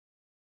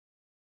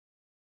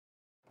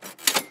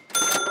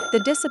The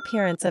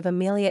disappearance of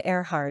Amelia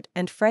Earhart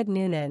and Fred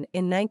Noonan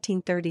in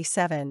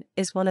 1937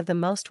 is one of the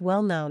most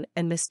well-known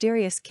and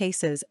mysterious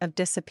cases of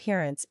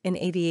disappearance in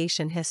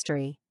aviation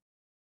history.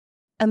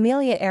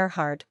 Amelia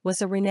Earhart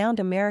was a renowned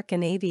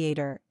American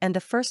aviator and the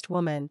first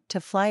woman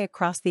to fly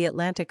across the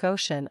Atlantic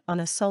Ocean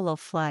on a solo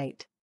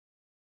flight.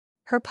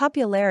 Her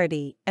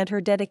popularity and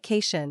her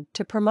dedication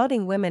to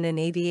promoting women in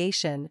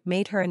aviation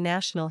made her a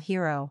national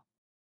hero.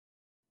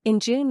 In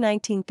June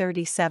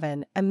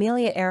 1937,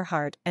 Amelia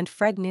Earhart and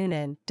Fred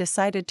Noonan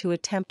decided to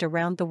attempt a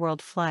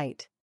round-the-world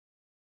flight.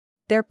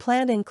 Their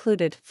plan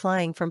included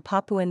flying from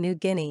Papua New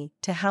Guinea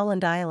to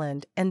Howland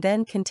Island and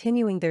then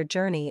continuing their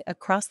journey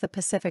across the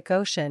Pacific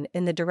Ocean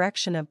in the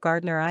direction of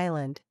Gardner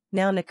Island,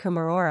 now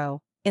Nikumaroro,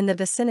 in the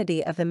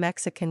vicinity of the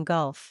Mexican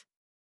Gulf.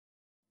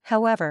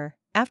 However,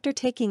 after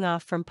taking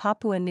off from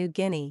Papua New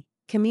Guinea,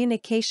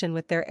 communication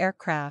with their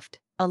aircraft,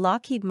 a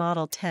Lockheed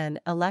Model 10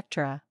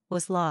 Electra,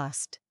 was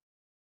lost.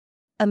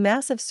 A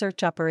massive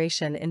search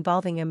operation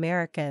involving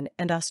American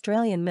and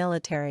Australian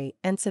military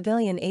and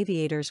civilian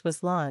aviators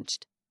was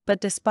launched,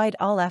 but despite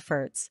all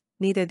efforts,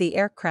 neither the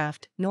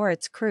aircraft nor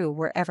its crew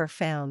were ever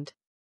found.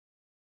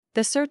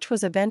 The search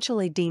was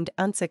eventually deemed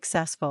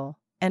unsuccessful,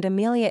 and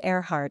Amelia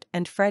Earhart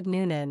and Fred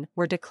Noonan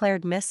were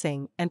declared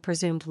missing and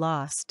presumed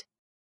lost.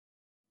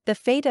 The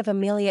fate of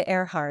Amelia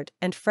Earhart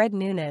and Fred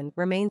Noonan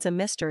remains a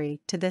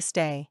mystery to this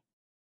day.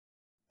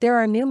 There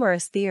are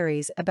numerous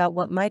theories about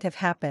what might have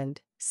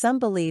happened. Some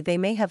believe they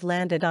may have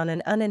landed on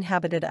an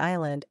uninhabited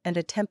island and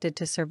attempted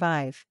to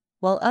survive,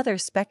 while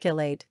others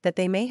speculate that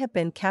they may have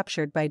been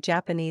captured by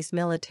Japanese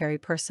military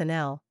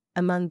personnel,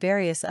 among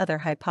various other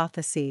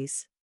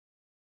hypotheses.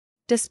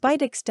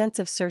 Despite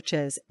extensive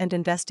searches and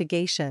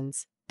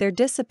investigations, their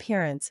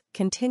disappearance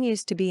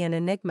continues to be an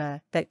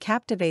enigma that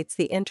captivates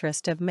the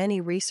interest of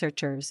many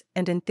researchers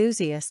and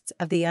enthusiasts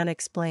of the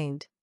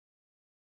unexplained.